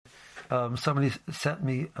Somebody sent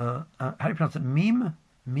me, how do you pronounce it? Meme?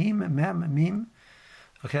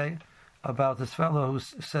 Okay, about this fellow who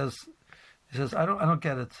says, I don't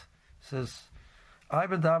get it. He says, I've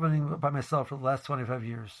been davening by myself for the last 25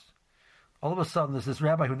 years. All of a sudden, there's this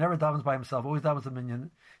rabbi who never davens by himself, always davens a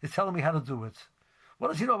minyan. He's telling me how to do it. What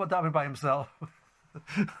does he know about davening by himself?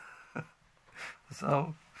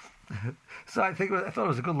 So I thought it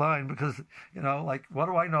was a good line because, like, what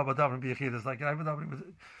do I know about davening b'yachid? It's like, I've been davening with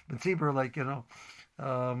Tzibur, like,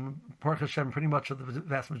 Baruch Hashem, pretty much of the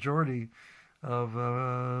vast majority of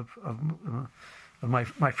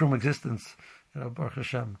my frum existence, Baruch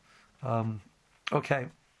Hashem. Okay.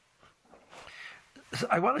 So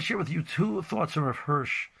I want to share with you two thoughts from Rav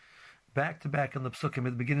Hirsch, back to back in the Psukim at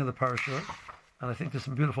the beginning of the parasha, and I think there's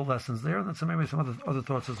some beautiful lessons there, and then maybe some other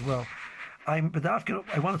thoughts as well. I want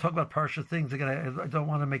to talk about parsha things again. I don't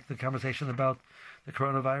want to make the conversation about the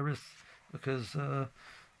coronavirus because,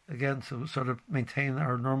 again, to sort of maintain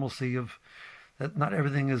our normalcy of that, not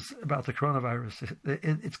everything is about the coronavirus.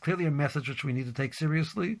 It's clearly a message which we need to take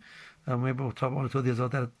seriously. Maybe we'll talk one or two ideas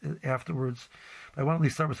about that afterwards. But I want to at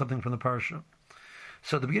least start with something from the parsha.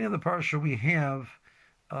 So at the beginning of the parsha, we have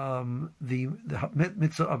the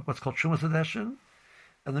mitzvah of what's called Trumas Hadeshin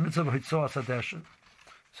and the mitzvah of Hitzoas Hadeshin.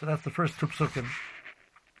 So that's the first two psukim.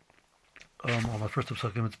 The first two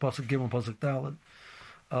psukim, it's pasuk Gimel, pasuk Daled.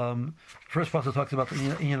 First pasuk talks about the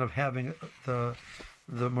inyan of having the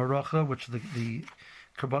maracha, which the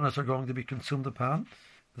karbanos are going to be consumed upon,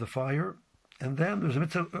 the fire. And then there's a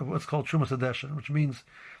mitzvah of what's called Trumas Hadeshin, which means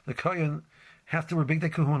the kohen has to wear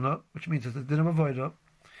bigdei kahuna, which means it's a din of avodah.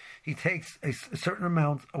 He takes a certain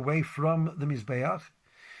amount away from the mizbeach.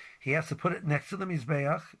 He has to put it next to the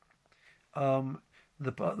mizbeach.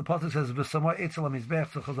 The pasuk says v'sama etzel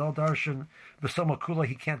mizbeach, so Chazal darshan v'sama kula,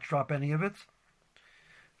 he can't drop any of it.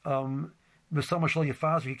 V'sama shel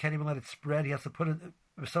yafazu, he can't even let it spread. He has to put it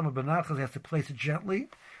v'sama benachas, he has to place it gently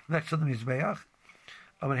next to the mizbeach.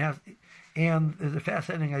 And there's a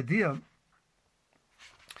fascinating idea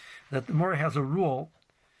that the Morah has a rule.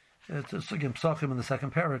 It's a sugim psachim in the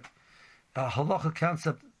second parak, a halacha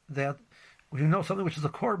concept that when you know something which is a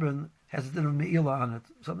korban has a din of me'ilah on it,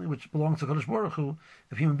 something which belongs to Kodesh Baruch Hu,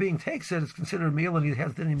 if a human being takes it, it's considered a me'ilah and it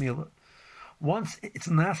has din of me'ilah. Once it's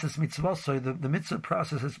nasis mitzvah, so the mitzvah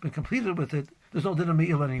process has been completed with it, there's no din of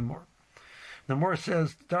me'ilah anymore. The Morah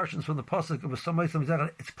says, darshans from the pasuk of a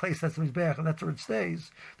it's placed at the mizbeach, and that's where it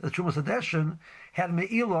stays. The Trumas Hadeshin had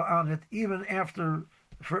me'ilah on it even after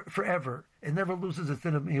forever. It never loses its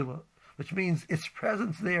din of me'ilah, which means its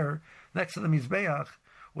presence there next to the mizbeach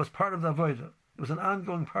was part of the avodah. It was an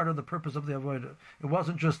ongoing part of the purpose of the avodah. It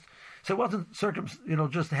wasn't just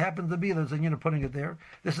just happened to be there's a putting it there.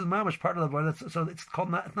 This is mamish part of the avodah. So it's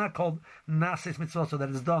not called nasis mitzvah, so that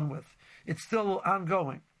it's done with. It's still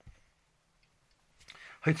ongoing.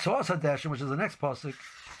 Hitzoas Hadeshin, which is the next pasuk,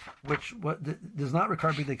 which does not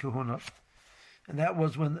require b'dei kahuna, and that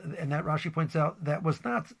was and that Rashi points out that was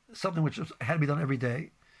not something which had to be done every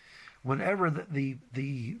day. Whenever the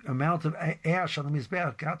amount of ash on the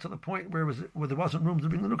mizbeach got to the point where there wasn't room to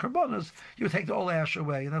bring the new karbonos, you would take the old ash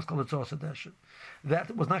away, and that's called Hitzoas Hadeshin.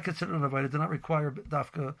 That was not considered an avodah; did not require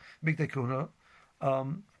dafka b'dei kahuna.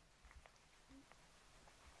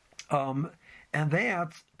 And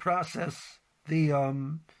that process, there's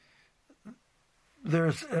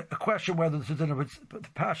a question whether this is the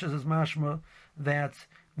Pashas is mashma that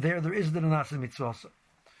there is the nasis mitzvah.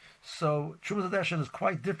 So Trumas Hadeshin is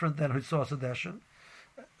quite different than Hitzoas Hadeshin.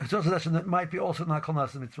 Hitzoas Hadeshin that might be also not called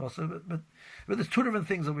nasis mitzvah, but there's two different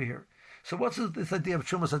things over here. So what's this idea of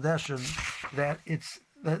Trumas Hadeshin, that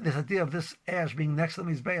this idea of this ash being next to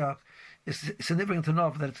the mizbeach is significant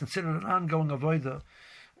enough that it's considered an ongoing avodah,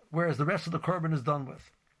 whereas the rest of the korban is done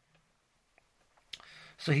with.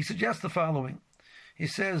 So he suggests the following. He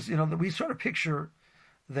says, that we sort of picture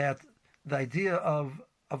that the idea of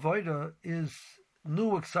avodah is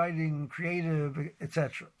new, exciting, creative,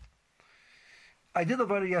 etc. I did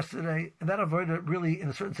avodah yesterday, and that avodah really, in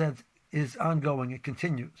a certain sense, is ongoing. It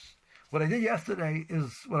continues. What I did yesterday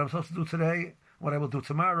is what I'm supposed to do today, what I will do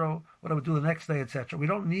tomorrow, what I will do the next day, etc. We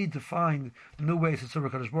don't need to find new ways to serve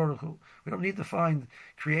HaKadosh Baruch Hu. We don't need to find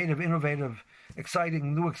creative, innovative,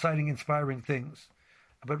 exciting, inspiring things.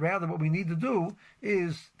 But rather what we need to do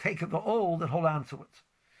is take the old and hold on to it.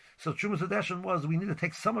 So Trumas Hadeshin was, we need to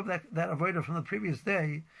take some of that avodah from the previous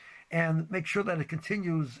day and make sure that it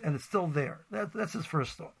continues and it's still there. That's his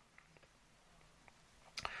first thought.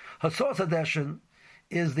 Hitzoas Hadeshin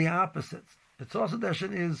is the opposite. Hitzoas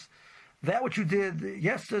Hadeshin is that what you did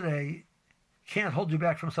yesterday can't hold you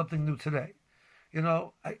back from something new today.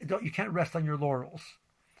 You can't rest on your laurels.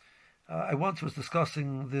 I once was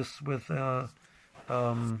discussing this with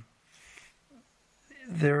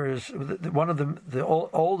there is one of the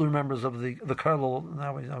older members of the Kollel.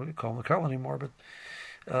 Now we don't call him the Kollel anymore, but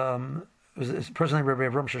was a person named Rabbi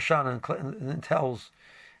Avram Shoshana in Telz,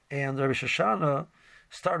 and Rabbi Shoshana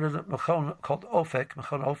started a machon called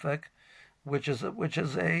Machon Ofek, which is a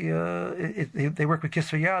they work with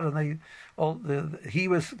Kisvei Yad, and he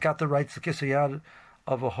got the rights to Kisvei Yad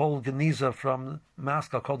of a whole Geniza from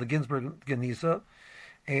Moscow called the Ginsburg Geniza,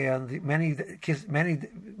 and many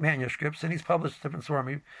manuscripts, and he's published different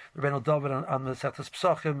Svarim. Rabbeinu David on the Masechtas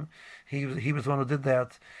Pesachim, he was the one who did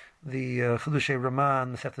that. The Chedushei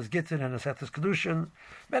Raman, the Masechtas Gittin, and the Masechtas Kedushin,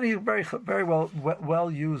 many very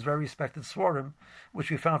well used, very respected Svarim,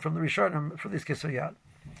 which we found from the Rishonim for this Kisvei Yad.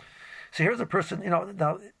 So here's a person,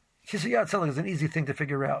 now Kisvei Yad sounds like it's an easy thing to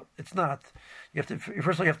figure out. It's not. First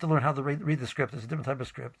of all, you have to learn how to read the script. It's a different type of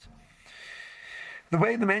script. The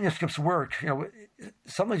way the manuscripts work,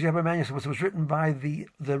 sometimes you have a manuscript that was written by the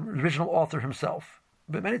original author himself,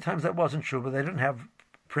 but many times that wasn't true. But they didn't have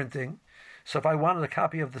printing, so if I wanted a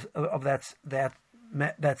copy of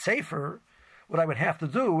that sefer, what I would have to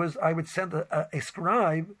do is I would send a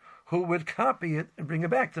scribe who would copy it and bring it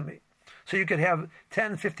back to me. So you could have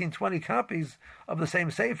 10, 15, 20 copies of the same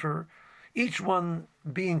sefer, each one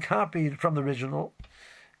being copied from the original,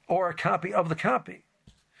 or a copy of the copy.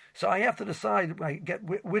 So I have to decide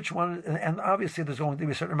which one, and obviously there's going to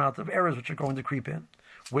be a certain amount of errors which are going to creep in.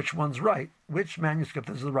 Which one's right? Which manuscript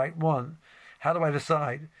is the right one? How do I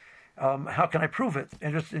decide? How can I prove it?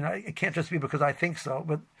 And just it can't just be because I think so,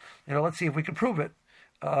 but let's see if we can prove it.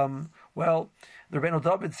 Well, the Rabbeinu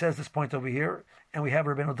David says this point over here, and we have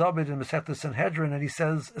Rabbeinu David in Masechtas Sanhedrin, and he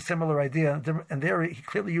says a similar idea, and there he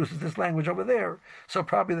clearly uses this language over there. So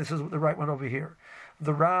probably this is the right one over here.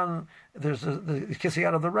 The Ran, there's the Kisvei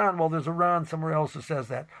Yad of the Ran. Well, there's a Ran somewhere else who says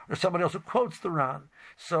that, or somebody else who quotes the Ran.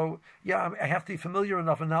 So yeah, I have to be familiar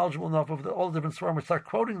enough and knowledgeable enough of all the different Svarim, start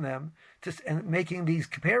quoting them and making these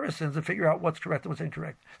comparisons and figure out what's correct and what's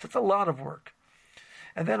incorrect. So it's a lot of work.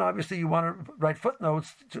 And then obviously you want to write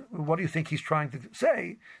footnotes to what do you think he's trying to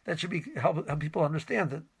say that should be help people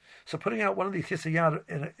understand it. So putting out one of these Kisvei Yad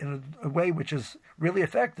in a way which is really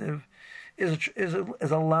effective is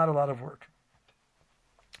a lot of work.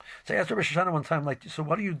 So I asked Rabbi Shoshana one time, so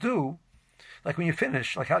what do you do, when you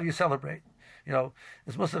finish? How do you celebrate?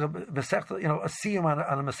 It's most like a Masechta, a siyum on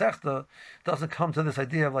a Masechta doesn't come to this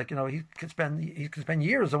idea of he could spend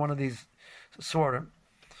years on one of these Svarim.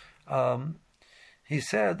 He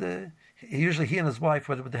said usually he and his wife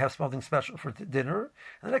would have something special for dinner,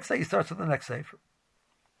 and the next day he starts with the next sefer.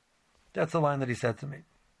 That's the line that he said to me.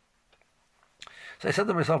 So I said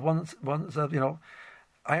to myself once,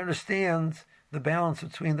 I understand the balance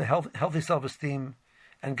between the healthy self-esteem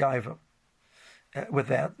and gaiva with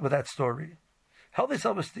that story. Healthy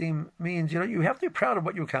self-esteem means you have to be proud of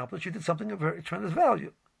what you accomplished. You did something of very tremendous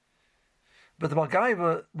value. But the Baal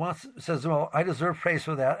Gaiva says, well, I deserve praise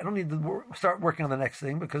for that. I don't need to start working on the next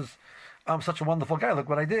thing because I'm such a wonderful guy. Look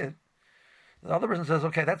what I did. The other person says,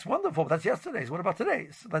 okay, that's wonderful, but that's yesterday's. What about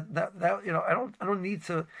today's? I don't need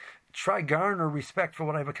to try garner respect for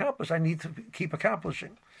what I've accomplished. I need to keep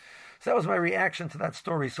accomplishing. So that was my reaction to that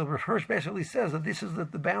story. So Hirsch basically says that this is the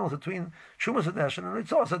balance between Trumas Hadeshin and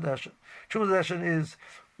Ritzos Hadeshin. Trumas Hadeshin is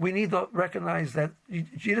we need to recognize that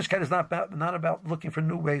Yiddishkeit is not about looking for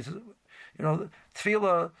new ways.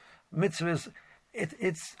 Tefillah, mitzvahs.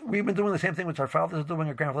 We've been doing the same thing which our fathers are doing,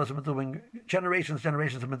 our grandfathers have been doing, generations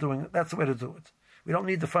have been doing. That's the way to do it. We don't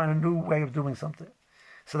need to find a new way of doing something.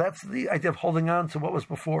 So that's the idea of holding on to what was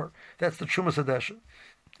before. That's the Trumas Hadeshin.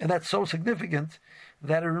 And that's so significant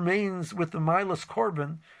that it remains with the Milas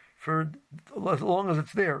Korban for as long as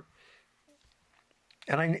it's there.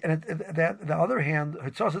 And the other hand,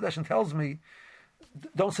 Hitzos Hadeshin tells me,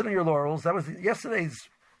 don't sit on your laurels. That was yesterday's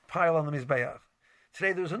pile on the Mizbeach.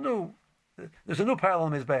 Today there's a new pile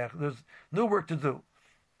on the Mizbeach. There's new work to do.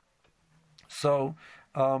 So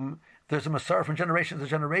there's a Masarah from generation to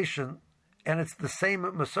generation, and it's the same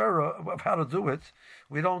Masarah of how to do it.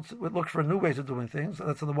 We look for new ways of doing things.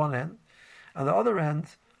 That's on the one hand. On the other hand,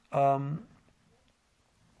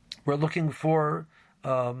 we're looking for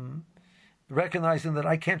recognizing that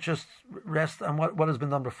I can't just rest on what has been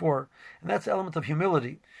done before. And that's the element of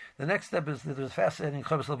humility. The next step is that there's fascinating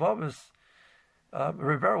Chovos Levavis.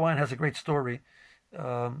 Rabbi Berwine has a great story.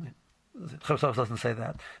 Chovos Levavis doesn't say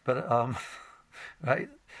that, but right?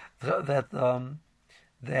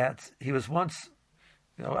 That he was once,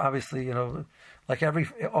 obviously, like he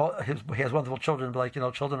has wonderful children, but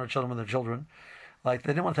children are children when they're children. They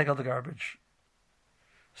didn't want to take out the garbage.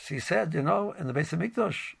 So he said, in the Beis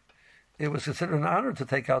Hamikdash, it was considered an honor to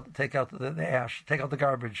take out the ash, take out the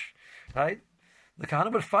garbage, right? The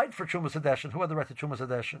Kohanim would fight for Trumas Hadeshin. Who had the right to Trumas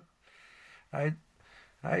Hadeshin?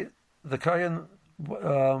 Right? The Kohen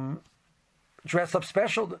dressed up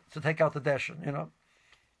special to take out the Deshin,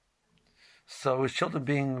 So his children,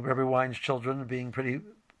 being Rebbe Wine's children, being pretty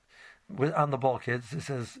on the ball kids, he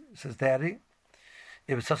says, Daddy,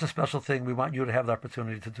 if it's such a special thing, we want you to have the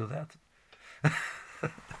opportunity to do that.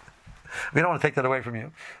 We don't want to take that away from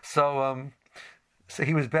you. So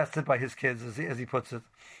he was bested by his kids, as he puts it.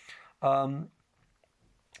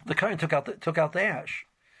 The Kohen took out the ash.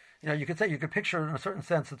 You could picture in a certain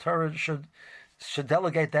sense the Torah should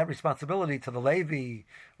delegate that responsibility to the Levi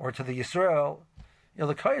or to the Yisrael.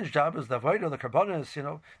 The Kohen's job is the avodah, the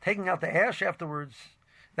karbonis. Taking out the ash afterwards.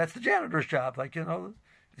 That's the janitor's job.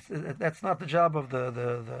 That's not the job of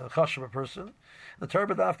the chashuv person. The Torah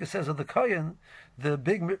B'davka says of the Kohen, the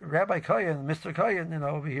big Rabbi Kohen, Mr. Kohen,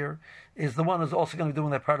 over here, is the one who's also going to be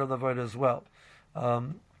doing that part of the avodah as well.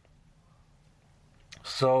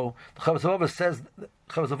 So the Chavos HaLevavos says,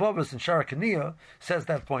 Chavos HaLevavos in Shara Kaniya says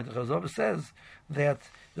that point. The Chavos HaLevavos says that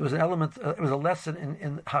there was an element, it was a lesson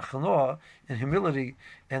in hachanoah, in humility,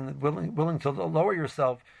 and willing to lower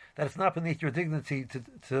yourself. That it's not beneath your dignity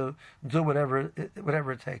to do whatever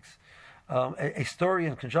it takes. A story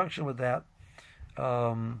in conjunction with that.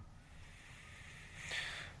 In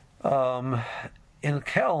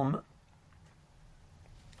Kelm,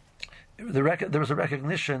 there was a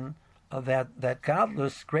recognition that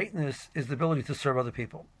godless greatness is the ability to serve other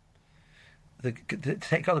people, to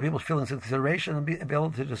take other people's feelings into consideration and be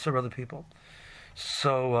able to serve other people.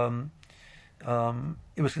 So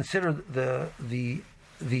it was considered the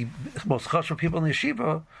most chashuv people in the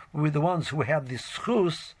yeshiva were the ones who had the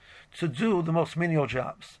schus to do the most menial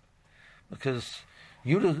jobs, because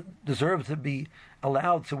you deserve to be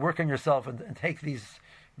allowed to work on yourself and take this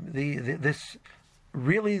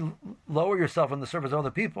really lower yourself in the service of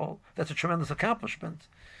other people. That's a tremendous accomplishment.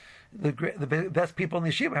 The best people in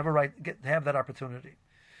the yeshiva have a right to have that opportunity.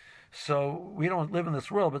 So we don't live in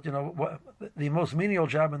this world, but the most menial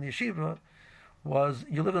job in the yeshiva was,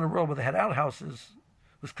 you live in a world where they had outhouses,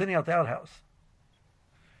 was cleaning out the outhouse.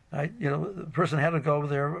 Right? The person had to go over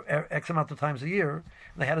there X amount of times a year,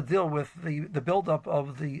 and they had to deal with the buildup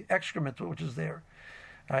of the excrement which is there.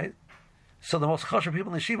 Right? So the most chashuv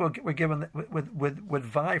people in the yeshiva were given would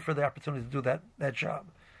vie for the opportunity to do that job,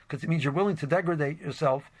 because it means you're willing to degrade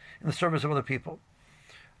yourself in the service of other people.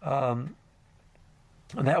 And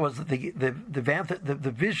that was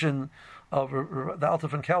the vision of the Alter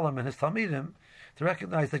von Kelm and his Talmidim, to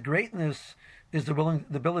recognize that greatness is the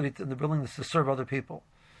ability and the willingness to serve other people.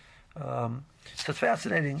 So it's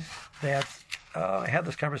fascinating that I had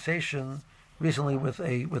this conversation recently with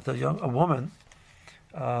a woman,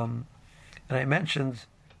 and I mentioned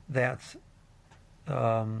that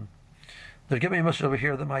they're giving me a message over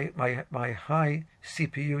here that my high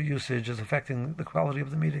CPU usage is affecting the quality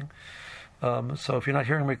of the meeting. So if you're not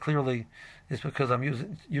hearing me clearly, it's because I'm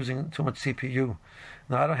using too much CPU.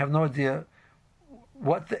 Now, I have no idea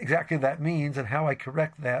what exactly that means and how I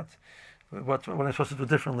correct that, what I'm supposed to do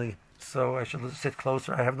differently. So I should sit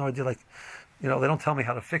closer. I have no idea. They don't tell me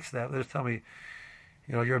how to fix that. They just tell me,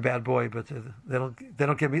 you're a bad boy, but they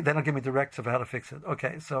don't give me directs of how to fix it.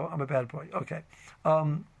 Okay, so I'm a bad boy. Okay.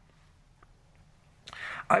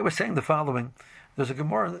 I was saying the following. There's a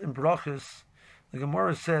Gemara in Brachos. The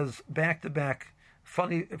Gemara says back to back,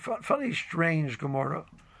 funny, strange Gemara.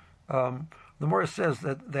 The Gemara says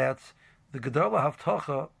that the Gedola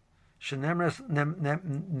Havtacha shenemar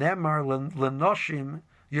lenoshim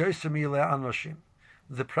yosemi le'anoshim.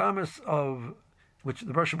 The promise of which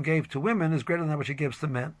the Bershom gave to women is greater than that which he gives to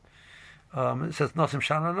men. It says nosim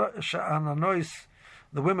shananois.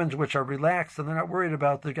 The women which are relaxed and they're not worried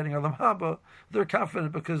about they're getting olam haba, they're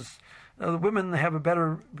confident because the women have a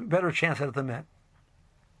better chance at it than men.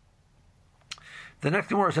 The next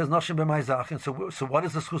Gemara says noshim b'may and so what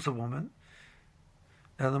is the schus of woman?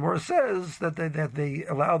 And the Gemara says that they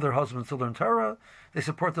allow their husbands to learn Torah, they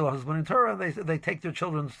support their husband in Torah, and they take their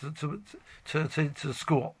children to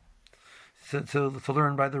school to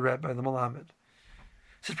learn by the Rebbe, by the Malamed.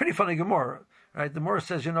 It's a pretty funny Gemara, right? The Gemara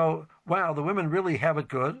says, wow, the women really have it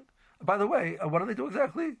good. By the way, what do they do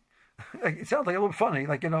exactly? It sounds like a little funny,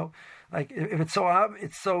 if it's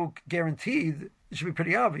so guaranteed, it should be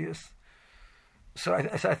pretty obvious. So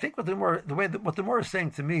I think what the Gemara is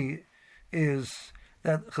saying to me is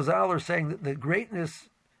that Chazal are saying that the greatness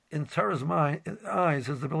in Torah's eyes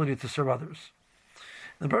is the ability to serve others.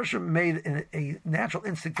 The Bershom made a natural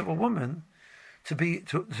instinct of a woman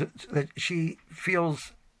that she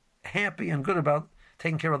feels happy and good about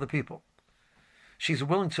taking care of other people. She's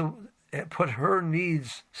willing to put her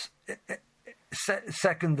needs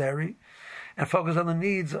secondary and focus on the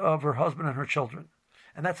needs of her husband and her children.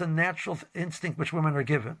 And that's a natural instinct which women are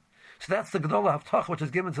given. So that's the Gedolah Havtach, which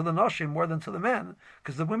is given to the Nashim more than to the men,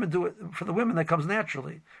 because the women do it. For the women, that comes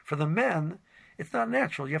naturally. For the men, it's not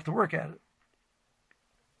natural. You have to work at it.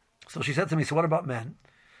 So she said to me, so what about men?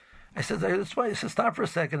 I said, that's why. I said, stop for a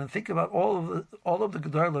second and think about all of the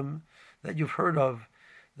Gedolim that you've heard of,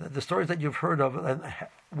 the stories that you've heard of, and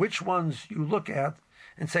which ones you look at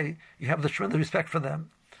and say you have the tremendous respect for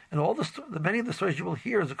them. And many of the stories you will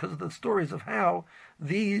hear is because of the stories of how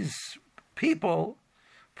these people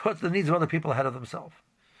put the needs of other people ahead of themselves.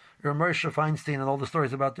 Or Moshe Feinstein and all the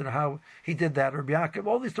stories about how he did that, or Yaakov,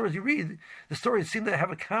 all these stories you read, the stories seem to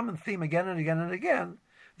have a common theme again and again and again,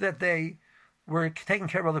 that they were taking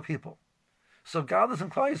care of other people. So godless in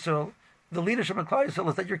Klal Yisrael, the leadership in Klal Yisrael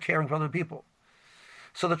is that you're caring for other people.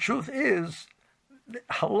 So the truth is,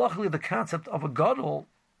 halachically, the concept of a gadol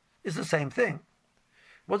is the same thing.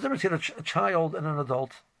 What's the difference between a child and an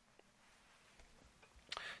adult?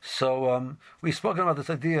 So we've spoken about this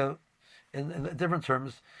idea in different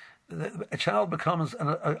terms. A child becomes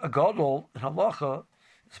a gadol in halacha,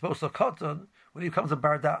 supposed to katan, when he becomes a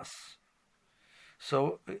bardas.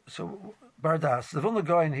 So bardas. The Vilna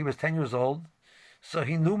Gaon, he was 10 years old, so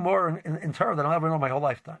he knew more in Torah than I'll ever know my whole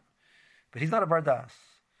lifetime. But he's not a bardas.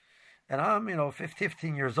 And I'm,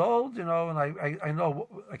 15 years old, and I know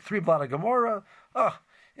like 3 blot of Gemara.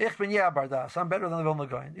 Ich bin bardas. I'm better than the Vilna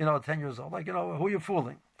Gaon, 10 years old. Who are you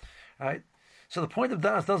fooling? Right? So the point of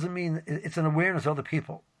das doesn't mean it's an awareness of other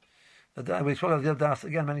people. We spoke about the das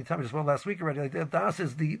again many times as well last week already. The das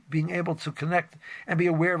is the being able to connect and be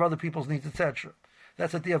aware of other people's needs, etc.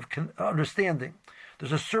 That's the idea of understanding.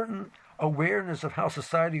 There's a certain awareness of how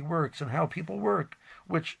society works and how people work,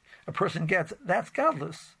 which a person gets. That's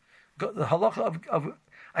godless. The halacha of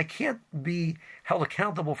I can't be held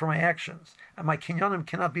accountable for my actions, and my kinyanim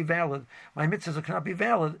cannot be valid. My mitzvahs cannot be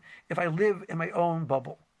valid if I live in my own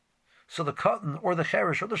bubble. So the katan or the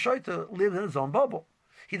cherish or the shaita lives in his own bubble.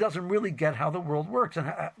 He doesn't really get how the world works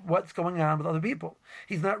and what's going on with other people.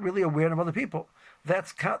 He's not really aware of other people.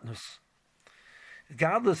 That's katnus.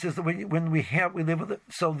 Godless is when we live with it.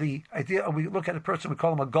 So the idea we look at a person, we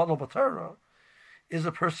call him a gadol b'Torah, is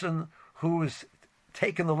a person who has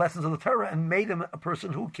taken the lessons of the Torah and made him a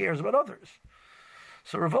person who cares about others.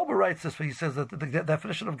 So Rav Wolbe writes this, he says that the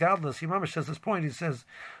definition of godless, he mamish says this point, he says,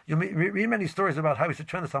 you read many stories about how he said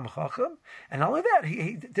tremendous Chacham, and not only that,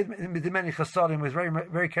 he did many chasadim, he was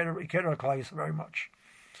very cared about Klal Yisrael very much.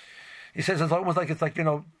 He says it's almost like it's like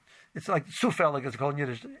sufel, like it's called in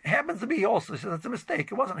Yiddish. It happens to be also. He says it's a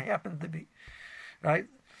mistake. It wasn't happened to be. Right?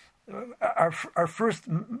 Our first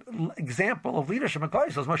example of leadership in Klal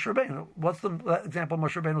Yisrael is Moshe Rabbeinu. What's the example of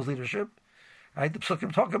Moshe Rabbeinu's leadership? Right? The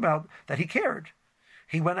Psukim talk about that he cared.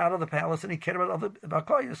 He went out of the palace and he cared about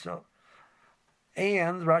Klal Yisrael.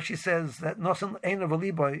 And Rashi says that nosan ein of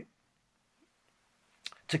aliboy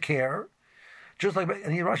to care. Just like,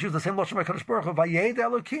 and Rashi was the same Lashon by Kadosh Baruch Hu, Vayed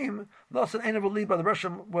Elokim, nosan ein of aliboy. The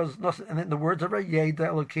Russian was nosan, and in the words of Vayed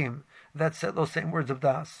Elokim, that said those same words of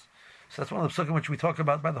Das. So that's one of the psukim which we talk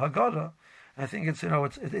about by the Haggadah. I think it's a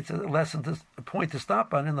lesson, a point to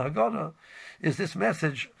stop on in the Haggadah, is this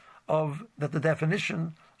message of that the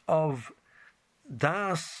definition of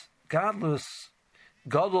Das, godless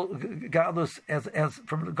as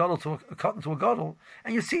from a gadol to a cotton to a gadol,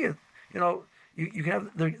 and you see it. You can have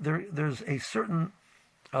there's a certain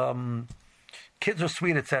kids are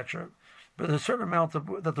sweet, etc. But there's a certain amount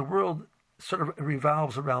that the world sort of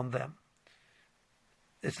revolves around them.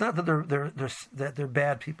 It's not that they're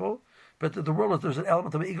bad people, but the world there's an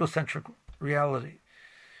element of an egocentric reality.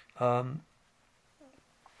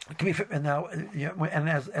 It can be, and now, and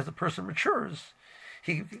as a person matures,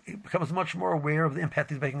 he becomes much more aware of the impact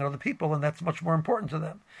he's making on other people, and that's much more important to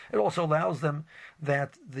them. It also allows them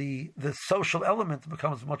that the social element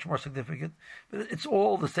becomes much more significant. But it's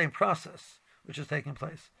all the same process which is taking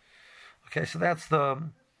place. Okay, so that's the.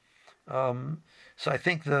 So I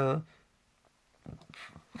think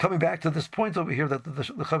coming back to this point over here that the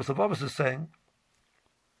Chavis of Avos is saying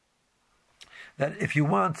that if you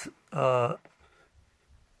want.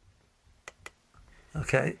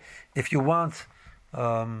 If you want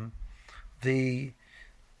to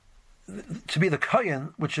be the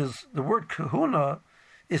kohen, which is the word kahuna,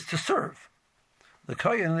 is to serve. The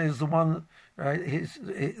kohen is the one, right?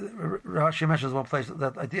 Rashi mentions one place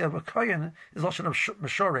that idea of a kohen is lashon of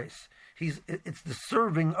meshores. It's the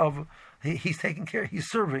serving of. He's taking care. He's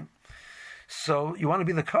serving. So you want to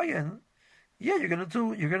be the kohen? Yeah, you're going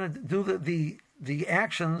to do the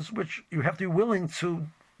actions which you have to be willing to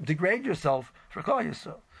degrade yourself for Klal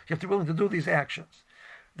Yisrael. You have to be willing to do these actions.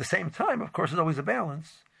 At the same time, of course, there's always a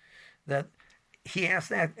balance that he has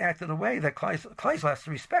to act in a way that Klal has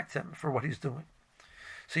to respect him for what he's doing.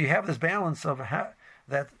 So you have this balance of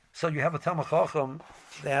that. So you have a Talmid Chacham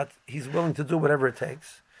that he's willing to do whatever it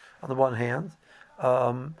takes, on the one hand,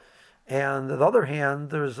 and on the other hand,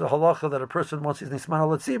 there's a halacha that a person, once he's nisman al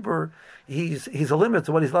tzibur, he's a limit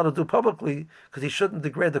to what he's allowed to do publicly because he shouldn't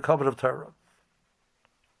degrade the covenant of Torah.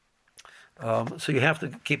 So you have to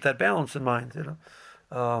keep that balance in mind.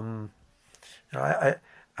 I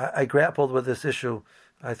grappled with this issue.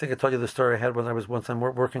 I think I told you the story I had when I was one time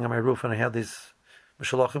working on my roof and I had these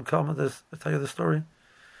Mishalachim come. I tell you the story?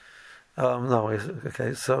 No.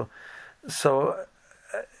 Okay. So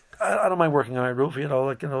I don't mind working on my roof.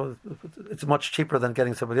 It's much cheaper than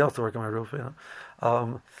getting somebody else to work on my roof.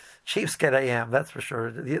 Cheapskate I am, that's for sure.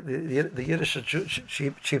 The Yiddish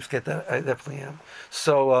cheapskate I definitely am.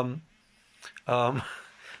 So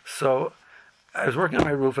I was working on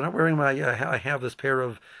my roof, and I'm wearing I have this pair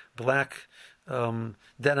of black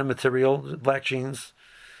denim material, black jeans,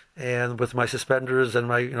 and with my suspenders and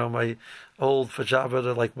my old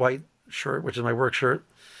Fajava, like white shirt, which is my work shirt.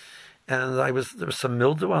 And there was some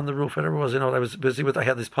mildew on the roof, whatever it was. I was busy with. I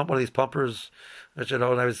had one of these pumpers, which and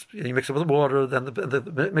I was. You mix it with water, then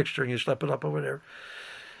the mixture, and you schlep it up over there.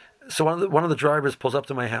 So one of the drivers pulls up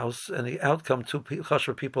to my house, and out come two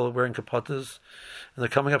chashva people wearing kapatas, and they're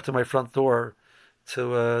coming up to my front door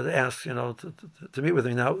to ask, to meet with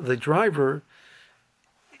me. Now the driver,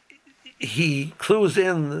 he clues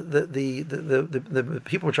in the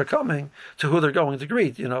people which are coming to who they're going to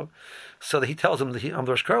greet, so that he tells them that I'm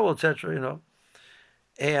the Rosh Karel, etc.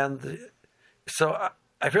 And so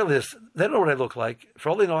I realized they don't know what I look like. For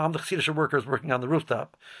all they know, I'm the Chassidish workers working on the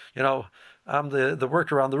rooftop. I'm the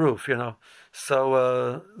worker on the roof,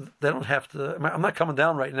 So they don't have to. I'm not coming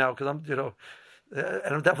down right now because I'm,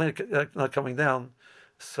 and I'm definitely not coming down.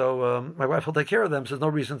 So my wife will take care of them. So there's no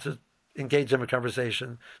reason to engage them in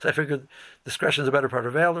conversation. So I figured discretion is a better part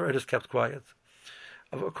of valor. I just kept quiet.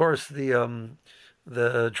 Of course, the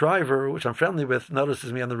driver, which I'm friendly with,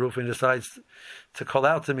 notices me on the roof and decides to call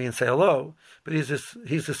out to me and say hello. But he's this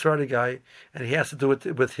Sephardi guy, and he has to do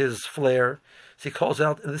it with his flair. So he calls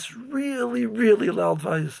out in this really, really loud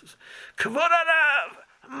voice, Kvod Harav,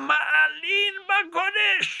 Ma'alin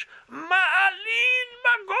Bagodesh, Ma'alin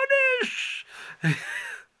Bagodesh.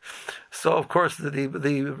 So of course the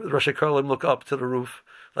Rosh Kolim look up to the roof,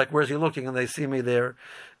 like where's he looking? And they see me there.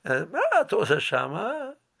 Now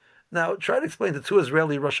try to explain to two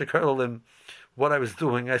Israeli Rosh Kolim what I was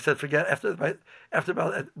doing. I said, forget. After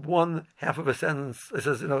about one half of a sentence, I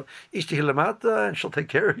says, Ishti Hilamata, and she'll take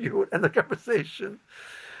care of you, and end the conversation.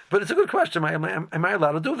 But it's a good question. Am I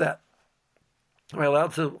allowed to do that? Am I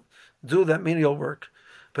allowed to do that menial work?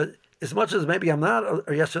 But as much as maybe I'm not,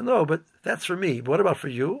 or yes or no, but that's for me. What about for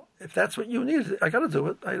you? If that's what you need, I got to do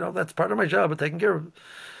it. I know that's part of my job of taking care of it.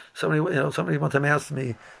 Somebody one time asked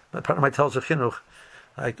me, part of my Tals of Chinuch,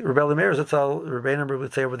 like Rebbe Meir Zatzal, Rebbe Number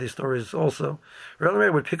would say over these stories also. Rebbe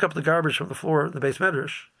Meir would pick up the garbage from the floor of the Beis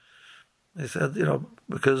Medrash. He said,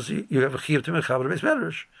 because you have a chiyuv to mechav the Beis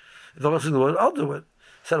Medrash. If the lesson do it, I'll do it.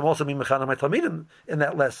 He said, I'm also being mechanah my talmidim in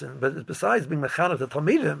that lesson. But besides being mechanah the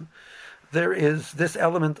talmidim, there is this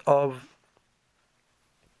element of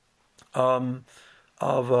I'm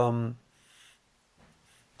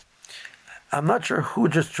not sure who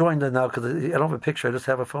just joined it now because I don't have a picture. I just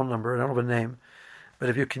have a phone number. I don't have a name. But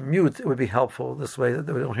if you can mute, it would be helpful. This way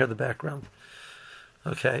that we don't hear the background.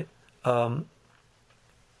 Okay.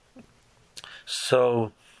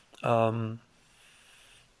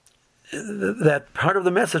 That part of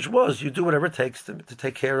the message was you do whatever it takes to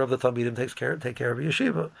take care of the Talmidim, take care of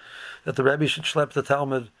yeshiva. That the Rebbe should schlep the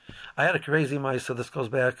Talmud. I had a crazy mice, so this goes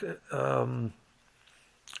back,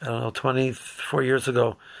 24 years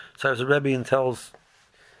ago. So I was a Rebbe in Telz,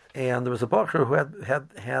 and there was a bacher who had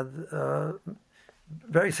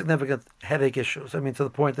very significant headache issues. To the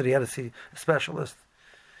point that he had to see a specialist.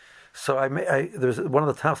 So there was one of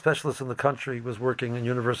the top specialists in the country was working in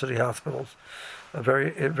university hospitals, a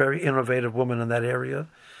very innovative woman in that area,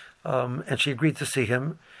 and she agreed to see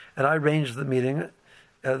him, and I arranged the meeting,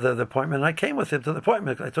 the appointment, and I came with him to the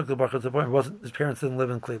appointment. I took the bacher to the appointment. His parents didn't live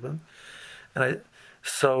in Cleveland, and when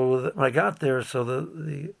I got there, so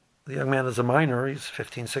the young man is a minor, he's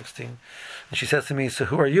 15, 16, and she says to me, "So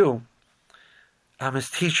who are you?" "I'm his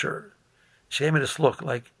teacher." She gave me this look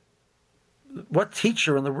what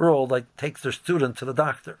teacher in the world takes their student to the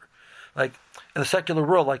doctor? in the secular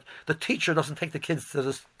world, like the teacher doesn't take the kids to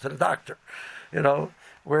the doctor,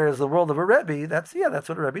 Whereas the world of a Rebbe, that's what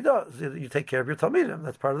a Rebbe does. You take care of your Talmidim.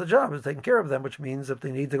 That's part of the job, is taking care of them, which means if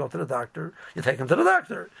they need to go to the doctor, you take them to the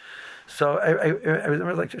doctor. So I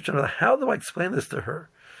remember, like, how do I explain this to her?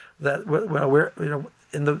 That we're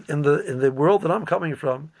in the world that I'm coming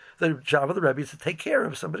from, the job of the Rebbe is to take care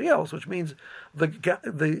of somebody else, which means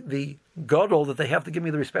the gadol that they have to give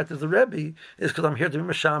me the respect as the Rebbe is because I'm here to be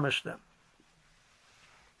mashamish them.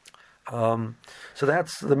 So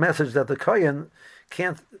that's the message, that the Kohen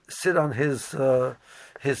can't sit on his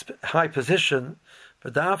high position,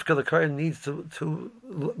 but dafka, the Kohen needs to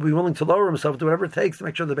be willing to lower himself, do whatever it takes to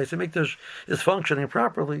make sure the Beis Hamikdash is functioning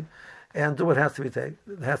properly, and do what has to be done.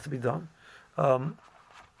 So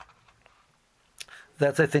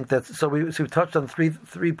we touched on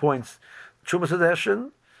three points: Trumas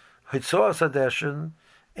Hadeshin, Hitzoas Hadeshin,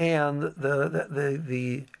 and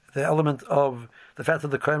the element of the fact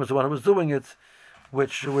that the Kohen was the one who was doing it,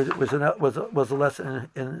 which was a lesson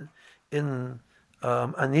in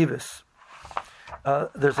Anivis.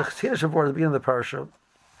 There's a Chassidish word at the beginning of the parsha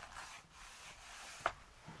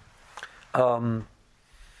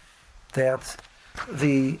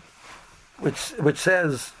which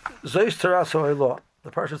says Zois Taraso Elah.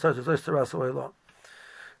 The parsha starts with Zois Taraso Elah.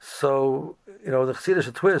 So the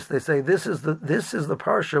Chassidish twist, they say this is the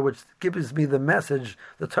parsha which gives me the message,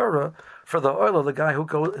 the Torah, for the Oila, the guy who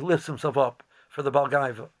lifts himself up, for the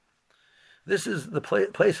Balgaiva. This is the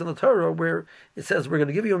place in the Torah where it says we're going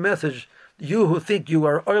to give you a message. You who think you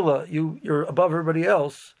are Oila, you're above everybody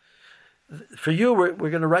else. For you, we're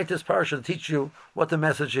going to write this parsha to teach you what the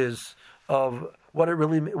message is of what it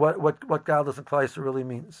really what godless and Kleist really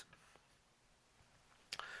means.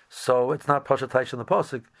 So it's not Pasha Taish in the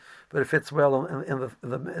pasuk, but it fits well in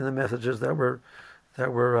the messages that we're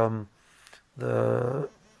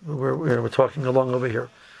talking along over here.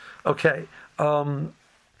 Okay, the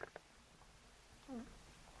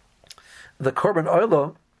Korban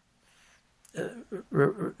Oila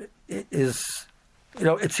is,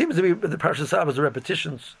 it seems to be the Parsha Sav is a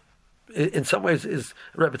repetition. In some ways, is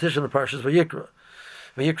a repetition of Parshas Vayikra.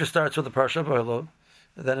 Vayikra starts with the Parsha of Oila,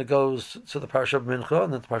 and then it goes to the Parsha of Mincha,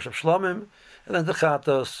 and then to the Parsha of Shlomim, and then to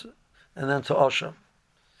Chatos, and then to Osham.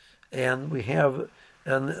 And we have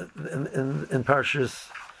in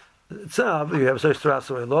Parshas Tzav, you have Zois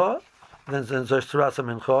Terasa Elah, and then Zois Terasa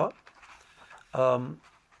Mincha,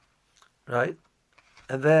 right?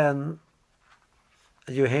 And then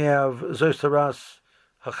you have Zois Teras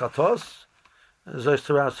HaChatos, Zois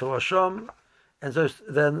Teras HaShom, and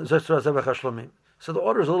then Zois Teras HaShlomim. So the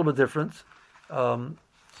order is a little bit different. Oila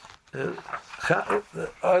and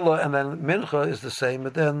then Mincha is the same,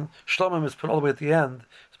 but then Shlomim is put all the way at the end,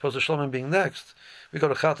 as opposed to Shlomim being next. We go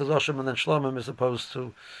to Chatas Osham and then Shlomim as opposed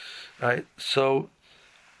to, right? So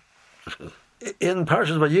in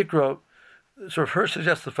Parshas Vayikra, sort of her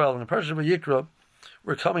suggests the following: in Parshas Vayikra,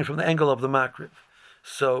 we're coming from the angle of the Makriv.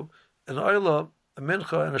 So an Oila, a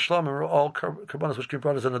Mincha, and a Shlomim are all karbanos which can be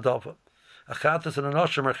brought as an adalva. A Chatas and an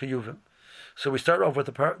Osham are chiyuvim. So we start off with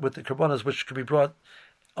the karbanos which can be brought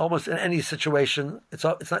almost in any situation. It's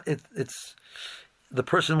the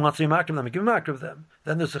person wants to be makriv them, you give makriv them.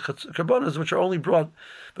 Then there's the karbanos which are only brought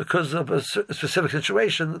because of a specific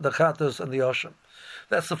situation, the chatas and the osham.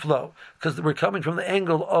 That's the flow, because we're coming from the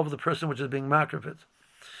angle of the person which is being makriv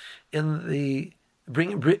in the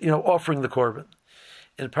offering the korban.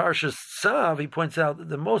 In Parashas Tzav, he points out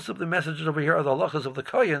that most of the messages over here are the halachas of the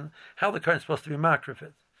kohen, how the kohen is supposed to be makriv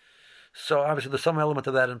it. So obviously there's some element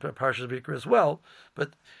of that in Parashas Vayikra as well,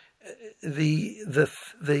 but the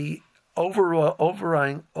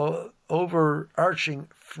overarching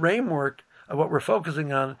framework of what we're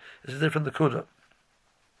focusing on is a different Nakuda.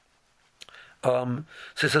 So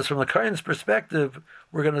he says from the Kohen's perspective,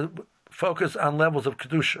 we're going to focus on levels of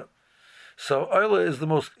Kedusha. So Oila is the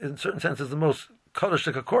most, in certain sense, is the most Kodesh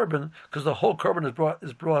to Korban, because the whole Korban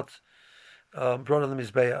is brought on the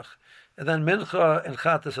Mizbeach. And then Mincha and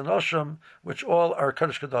Chatas and Osham, which all are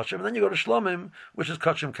Kodesh Kodashim. And then you go to Shlomim, which is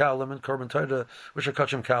Kachim Kalim, and Korban Torah, which are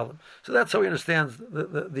Kachim Kalim. So that's how he understands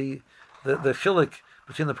the chilik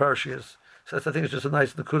between the parashas. So that's, I think, it's just a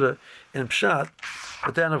nice nakuda in Pshat.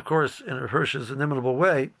 But then, of course, in Hirsch's inimitable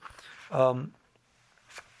way,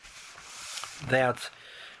 that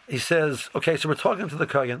he says, okay, so we're talking to the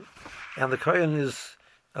Kohen, and the Kohen is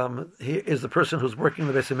he is the person who's working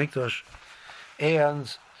the Beis Hamikdash,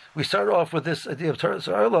 and we start off with this idea of Torah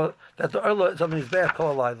Oila, that the Oila is something is bad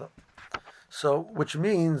called a Laila. So, which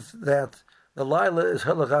means that the Laila is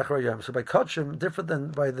Halach Achar Yom. So by Kachim, different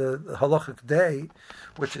than by the halachic day,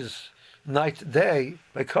 which is night day,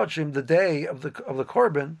 by Kachim, the day of the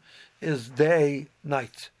Korban is day,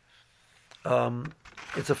 night.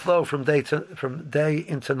 It's a flow from day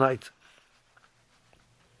into night.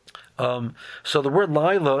 So the word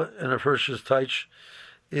Laila in a Hirsch's Teich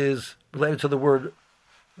is related to the word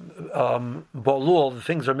Bolul. The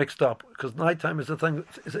things are mixed up because nighttime is a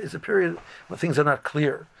period when things are not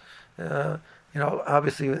clear.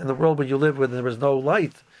 Obviously in the world where you live, when there is no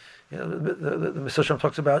light, the Mesilas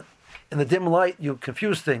talks about in the dim light you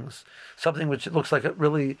confuse things. Something which looks like it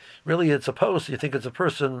really it's a post, you think it's a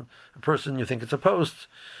person you think it's a post,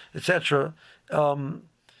 etc.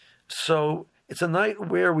 So it's a night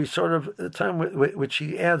where we sort of, the time which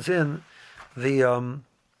he adds in the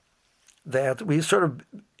that we sort of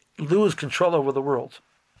lose control over the world.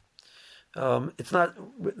 It's not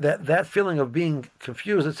that feeling of being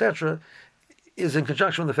confused, etc., is in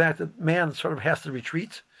conjunction with the fact that man sort of has to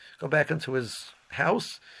retreat, go back into his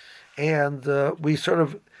house, and we sort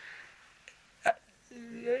of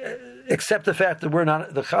accept the fact that we're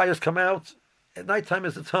not, the chayas come out. At nighttime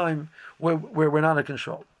is the time where we're not in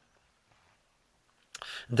control.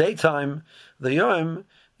 Daytime, the yom,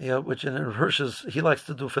 which in Hirsch's, he likes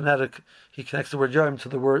to do phonetic. He connects the word yom to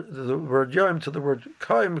the word yom to the word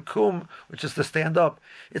kum, which is to stand up.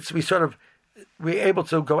 We're able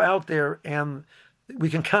to go out there and we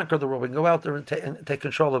can conquer the world. We can go out there and take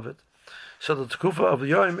control of it. So the tekufa of the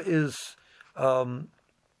yom is even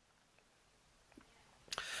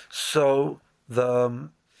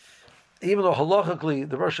though halachically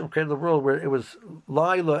the Roshim created the world where it was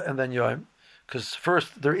Laila and then yom, because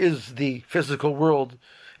first there is the physical world,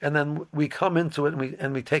 and then we come into it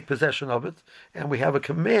and we take possession of it, and we have a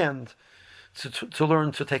command to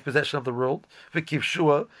learn to take possession of the world.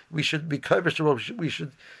 V'kivshua, we should be kovesh the world. We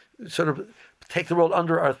should sort of take the world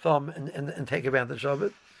under our thumb and take advantage of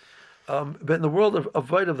it. But in the world of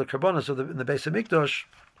Void of the Karbonos, in the Beis Hamikdash,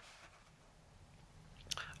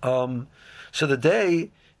 so the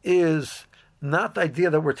day is not the idea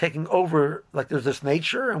that we're taking over, like there's this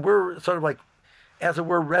nature, and we're sort of like, as it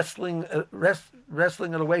were, wrestling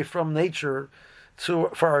it away from nature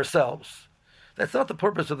for ourselves. That's not the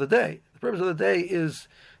purpose of the day. The purpose of the day is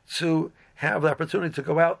to have the opportunity to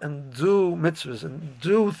go out and do mitzvahs and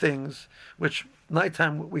do things which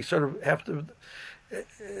nighttime we sort of have to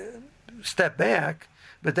step back.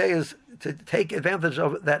 The day is to take advantage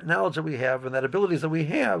of that knowledge that we have and that abilities that we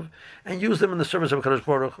have and use them in the service of HaKadosh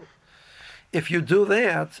Baruch Hu. If you do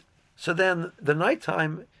that, so then the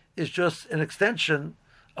nighttime is just an extension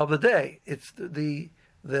of the day. It's the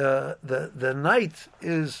night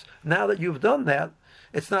is, now that you've done that,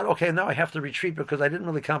 it's not, okay, now I have to retreat because I didn't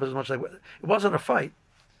really accomplish as much as it wasn't a fight.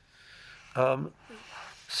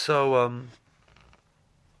 So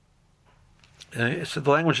the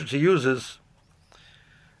language that he uses,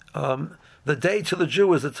 the day to the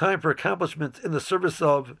Jew is a time for accomplishment in the service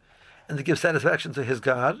of and to give satisfaction to his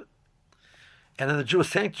God. And in the Jewish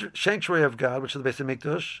sanctuary of God, which is the Beis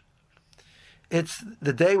Hamikdash, it's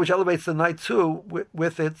the day which elevates the night too,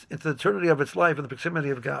 with it into the eternity of its life and the proximity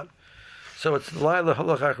of God. So it's Laila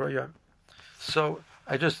Halach Achar Yom. So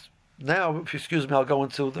I just now, if you excuse me, I'll go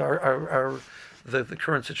into the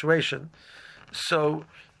current situation. So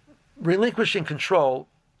relinquishing control,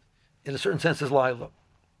 in a certain sense, is Laila.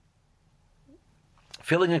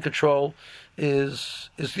 Feeling in control is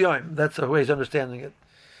Yom. That's the way he's understanding it.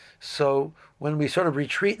 So when we sort of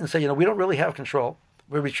retreat and say, we don't really have control,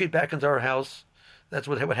 we retreat back into our house. That's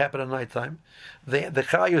what would happen at nighttime. The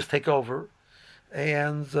chayus take over,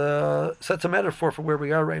 and so that's a metaphor for where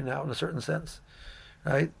we are right now, in a certain sense,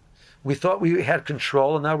 right? We thought we had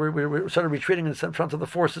control, and now we're sort of retreating in front of the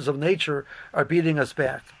forces of nature are beating us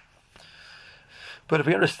back. But if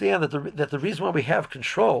we understand that the reason why we have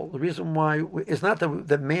control, the reason why is not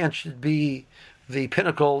that man should be the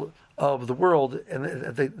pinnacle of the world, and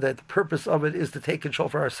that the purpose of it is to take control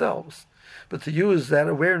for ourselves, but to use that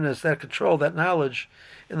awareness, that control, that knowledge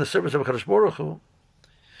in the service of HaKadosh Baruch Hu.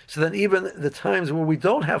 So then even the times where we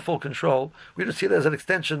don't have full control, we just see it as an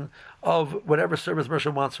extension of whatever service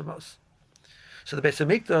Moshe wants from us. So the Beis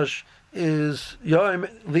Hamikdash is, Yom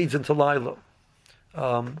leads into Laila.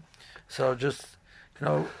 So just,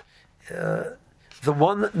 the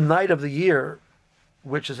one night of the year,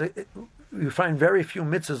 which is, you find very few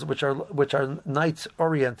mitzvahs which are night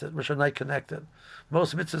oriented, which are night connected.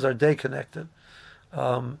 Most mitzvahs are day connected.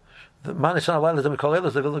 The Manishan Alayla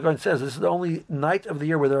Zemikolelas, the Vilna Gaon says, this is the only night of the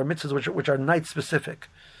year where there are mitzvahs which are night specific.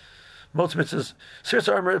 Most mitzvahs,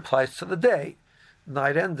 Sirsa Armor applies to the day,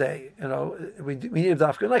 night and day. We need a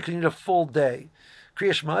dafka night because you need a full day.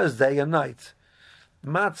 Kriya Shema is day and night.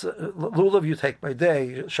 Matzah, lulav you take by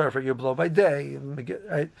day, shofar you blow by day.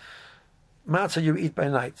 Right? Matzah you eat by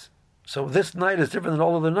night. So this night is different than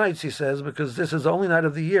all other nights, he says, because this is the only night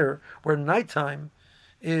of the year where nighttime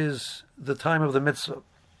is the time of the mitzvah.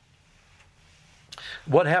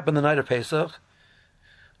 What happened the night of Pesach?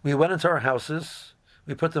 We went into our houses,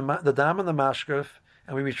 we put the dam in the mashkef,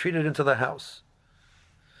 and we retreated into the house.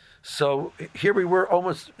 So here we were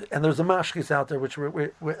almost, and there's the mashkis out there, which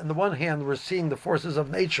we're on the one hand, we're seeing the forces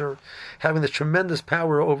of nature having this tremendous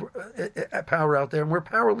power out there, and we're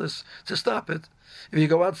powerless to stop it. If you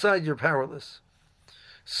go outside, you're powerless.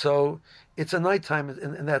 So it's a nighttime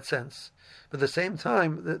in that sense. But at the same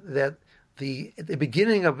time, that the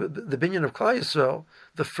beginning of the binyan of Klal Yisrael,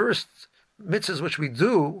 the first mitzvahs which we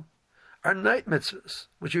do are night mitzvahs,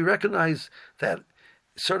 which we recognize that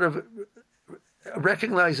sort of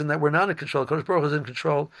recognizing that we're not in control, Kodesh Baruch Hu is in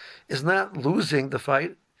control, is not losing the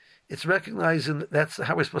fight. It's recognizing that's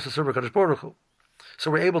how we're supposed to serve Kodesh Baruch Hu. So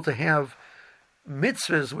we're able to have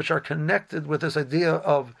mitzvahs which are connected with this idea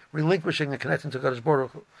of relinquishing and connecting to Kodesh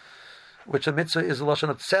Baruch Hu, which a mitzvah is a lashon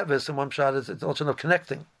of tzevis, and one shot is a lashon of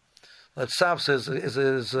connecting. That tzavs is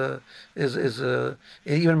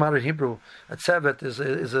even in modern Hebrew. A tzevet is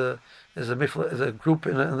a group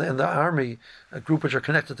in the army, a group which are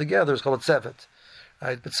connected together is called a tzevet.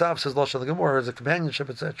 Right? But tzavs is lashon of the Gemara, is a companionship,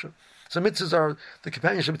 etc. So mitzvahs are the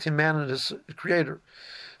companionship between man and his creator.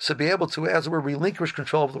 So be able to, as it were, relinquish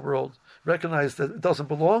control of the world, recognize that it doesn't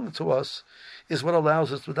belong to us, is what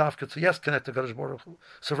allows us to dafka to connect to Kadosh Baruch Hu.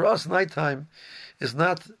 So for us, nighttime is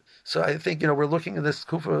not. So I think we're looking at this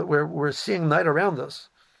kufa where we're seeing night around us.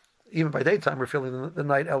 Even by daytime, we're feeling the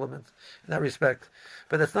night element in that respect.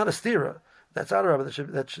 But that's not a stira. That's Adarabah.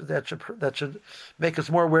 That should make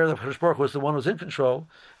us more aware that Kadosh Baruch Hu is the one who's in control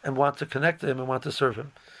and want to connect to Him and want to serve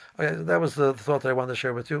Him. Okay, that was the thought that I wanted to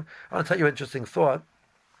share with you. I want to tell you an interesting thought.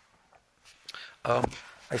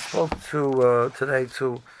 I spoke today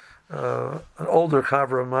to an older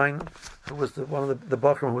chaver of mine who was one of the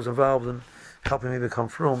Bachrim who was involved in helping me become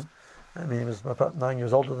frum. I mean, he was about 9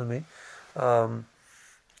 years older than me.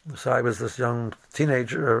 So I was this young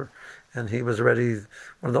teenager, and he was already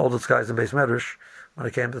one of the oldest guys in Beis Medrash when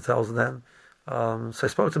it came to Telz then. So I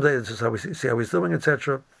spoke to him today, just how we see how he's doing,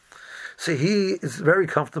 etc. See, he is very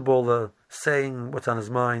comfortable saying what's on his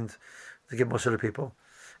mind to give Moshe to people.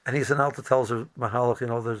 And he's an alta tells her mahalach,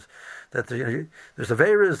 there's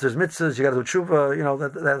averas, there's mitzvahs, you got to do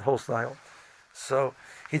tshuva, that whole style. So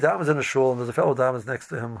he davens in a shul, and there's a fellow davens next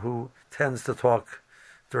to him who tends to talk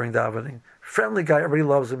during davening. Friendly guy, everybody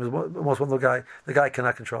loves him. He's the most wonderful guy. The guy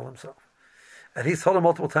cannot control himself, and he's told him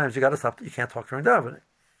multiple times, "You got to stop. You can't talk during davening."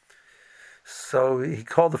 So he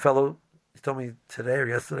called the fellow. He told me today or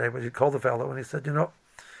yesterday, but he called the fellow and he said,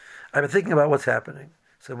 "I've been thinking about what's happening."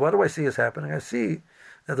 I said, "What do I see is happening? I see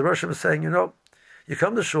that the Rosh is saying, you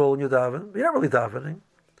come to shul and you daven, but you're not really davening.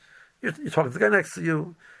 You're talking to the guy next to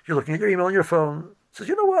you. You're looking at your email on your phone. He says,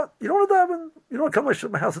 you know what? You don't want to daven? You don't want to come to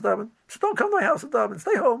my house to daven? So don't come to my house to daven.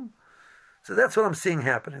 Stay home." So that's what I'm seeing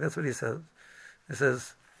happening. That's what he says. He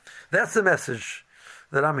says, that's the message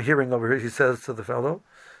that I'm hearing over here, he says to the fellow.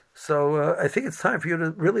 So I think it's time for you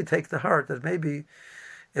to really take to heart that maybe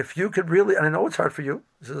if you could really, and I know it's hard for you,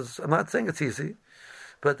 he says, I'm not saying it's easy,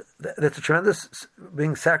 but that's a tremendous,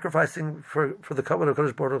 sacrificing for the covenant of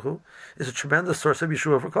Kodesh Baruch Hu is a tremendous source of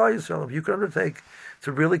Yeshua for Klal Yisrael. If you could undertake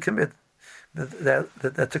to really commit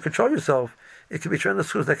that to control yourself, it could be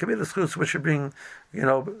tremendous schus. That could be the schus which should bring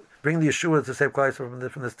the Yeshua to save Klal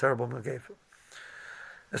Yisrael from this terrible Megeva.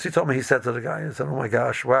 As he told me, he said to the guy, he said, "Oh my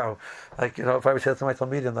gosh, wow! If I was here to my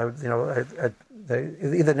Talmidim, they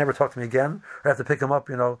either never talk to me again, or have to pick them up,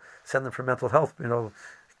 send them for mental health,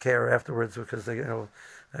 care afterwards because they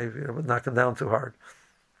knocked them down too hard."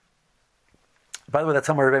 By the way, that's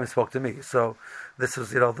how my Rebbe spoke to me. So this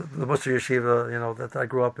is, the Musar Yeshiva, that I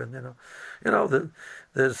grew up in.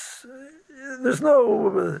 There's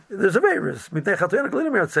averas. We don't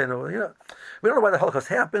know why the Holocaust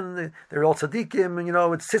happened. They're all tzaddikim, and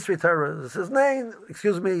it's Sisri Torah. It says, "Name,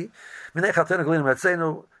 excuse me,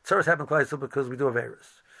 Tzaras happen because we do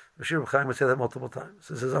averas." Bashir Chaim would say that multiple times.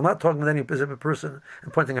 He says, "I'm not talking with any specific person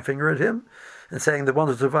and pointing a finger at him and saying the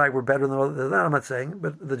ones who survived were better than the others." I'm not saying,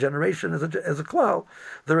 but the generation as a klal,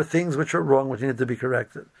 there are things which are wrong which need to be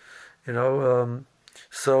corrected.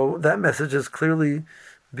 So that message is clearly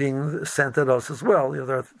being sent at us as well.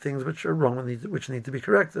 There are things which are wrong which need to be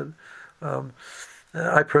corrected.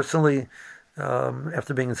 I personally,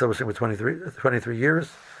 after being in Silver Spring for 23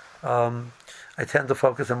 years, I tend to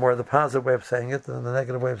focus on more of the positive way of saying it than the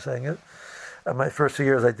negative way of saying it. My first 2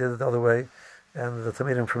 years I did it the other way, and the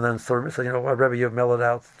Talmidim from then said, "Rebbe, you've mellowed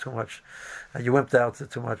out too much. You wimped out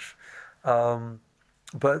too much."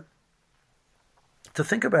 But to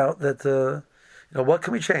think about that, what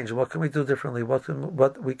can we change? What can we do differently? What can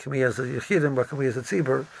we as a Yechidim, what can we as a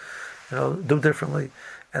Tzibur, do differently?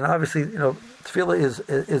 And obviously, tefillah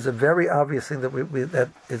is a very obvious thing that that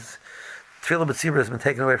is tefillah b'tzibur has been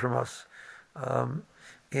taken away from us,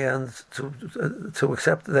 and to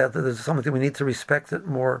accept that there's something we need to respect it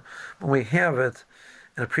more when we have it,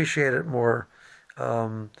 and appreciate it more,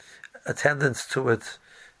 attendance to it,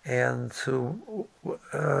 and to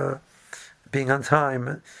being on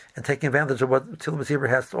time and taking advantage of what tefillah b'tzibur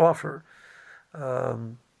has to offer.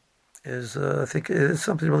 I think it is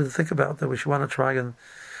something really to think about, that we should want to try and,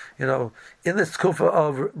 in this kufa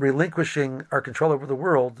of relinquishing our control over the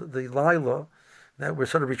world, the Laila, that we're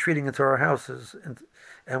sort of retreating into our houses,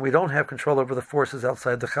 and we don't have control over the forces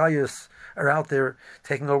outside. The Chayas are out there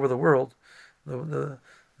taking over the world. We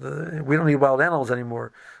don't need wild animals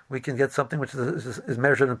anymore. We can get something which is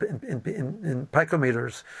measured in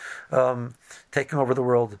picometers, taking over the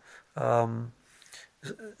world.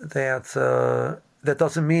 That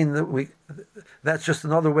doesn't mean that that's just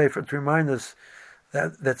another way to remind us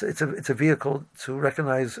that it's a vehicle to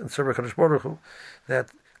recognize and serve HaKadosh Baruch Hu,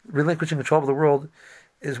 that relinquishing control of the world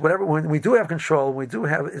is whatever. When we do have control,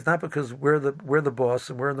 it's not because we're the boss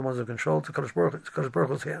and we're the ones who control. It's HaKadosh Baruch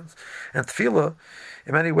Hu's hands. And tefillah,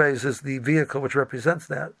 in many ways, is the vehicle which represents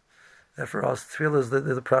that. That for us, tefillah is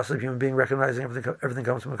the process of human being recognizing everything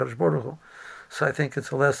comes from HaKadosh Baruch Hu. So I think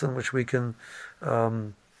it's a lesson which we can.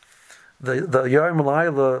 The Yom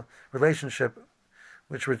Laila relationship,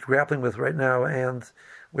 which we're grappling with right now, and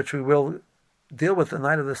which we will deal with the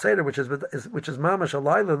night of the Seder, which is mamash a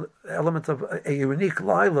Laila, element of a unique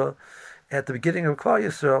Laila at the beginning of Klal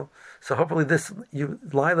Yisrael. So hopefully this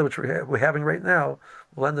Laila, which we're having right now,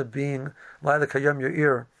 will end up being Laila Kayom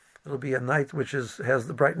Yair. It'll be a night which has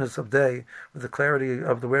the brightness of day with the clarity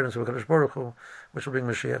of the awareness of HaKadosh Baruch Hu, which will bring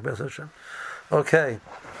Mashiach B'ez Hashem. Okay.